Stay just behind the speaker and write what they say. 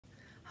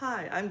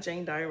Hi, I'm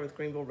Jane Dyer with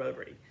Greenville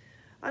Rotary.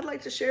 I'd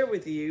like to share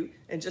with you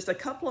in just a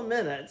couple of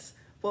minutes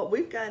what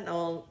we've got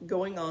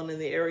going on in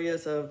the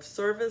areas of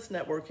service,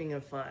 networking,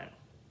 and fun.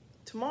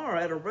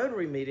 Tomorrow at a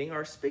Rotary meeting,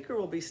 our speaker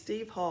will be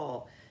Steve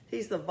Hall.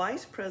 He's the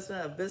Vice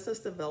President of Business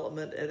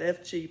Development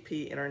at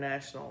FGP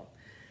International.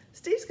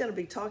 Steve's going to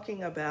be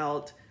talking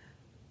about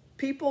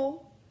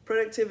people,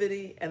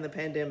 productivity, and the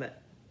pandemic.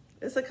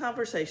 It's a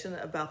conversation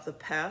about the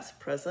past,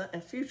 present,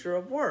 and future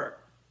of work.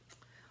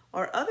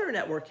 Our other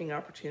networking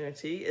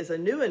opportunity is a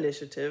new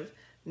initiative,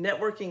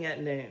 Networking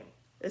at Noon.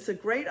 It's a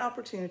great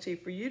opportunity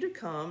for you to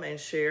come and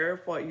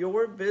share what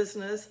your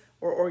business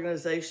or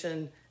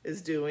organization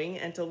is doing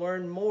and to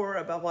learn more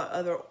about what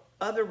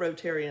other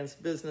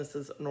Rotarians'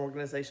 businesses and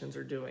organizations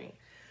are doing.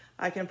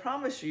 I can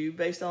promise you,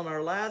 based on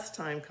our last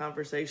time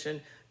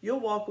conversation, you'll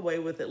walk away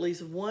with at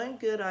least one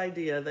good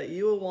idea that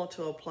you will want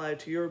to apply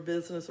to your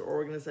business or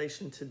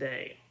organization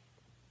today.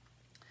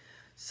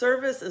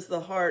 Service is the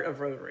heart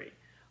of Rotary.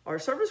 Our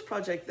service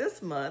project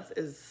this month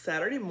is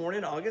Saturday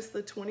morning, August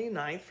the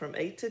 29th from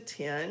 8 to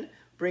 10.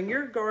 Bring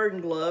your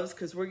garden gloves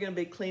because we're going to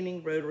be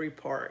cleaning Rotary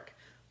Park.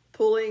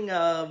 Pulling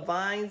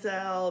vines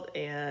out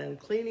and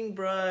cleaning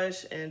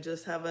brush and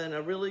just having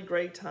a really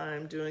great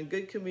time doing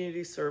good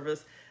community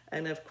service.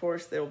 And of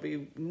course, there will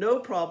be no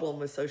problem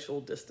with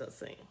social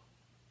distancing.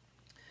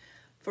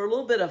 For a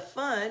little bit of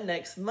fun,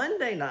 next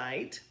Monday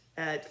night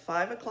at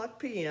 5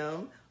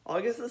 p.m.,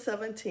 August the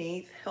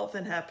 17th, Health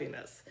and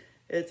Happiness.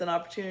 It's an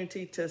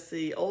opportunity to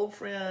see old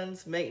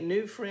friends, make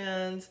new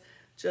friends,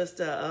 just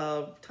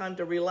a time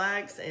to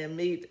relax and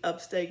meet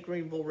upstate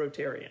Greenville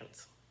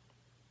Rotarians.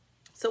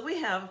 So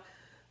we have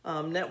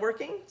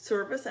networking,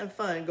 service, and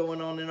fun going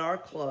on in our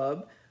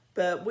club,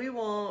 but we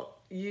want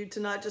you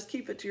to not just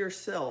keep it to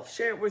yourself,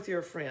 share it with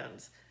your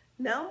friends.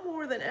 Now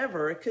more than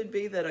ever, it could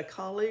be that a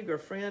colleague or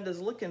friend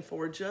is looking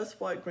for just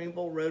what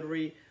Greenville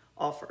Rotary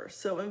offers.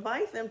 So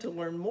invite them to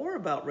learn more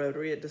about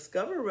Rotary at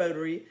Discover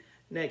Rotary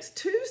next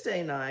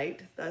Tuesday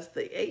night, that's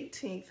the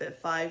 18th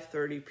at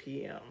 5:30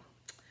 p.m.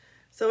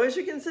 So as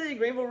you can see,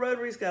 Greenville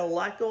Rotary's got a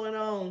lot going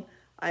on.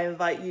 I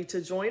invite you to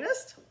join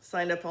us,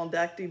 sign up on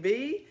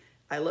DACDB.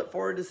 I look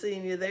forward to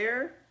seeing you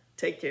there.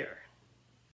 Take care.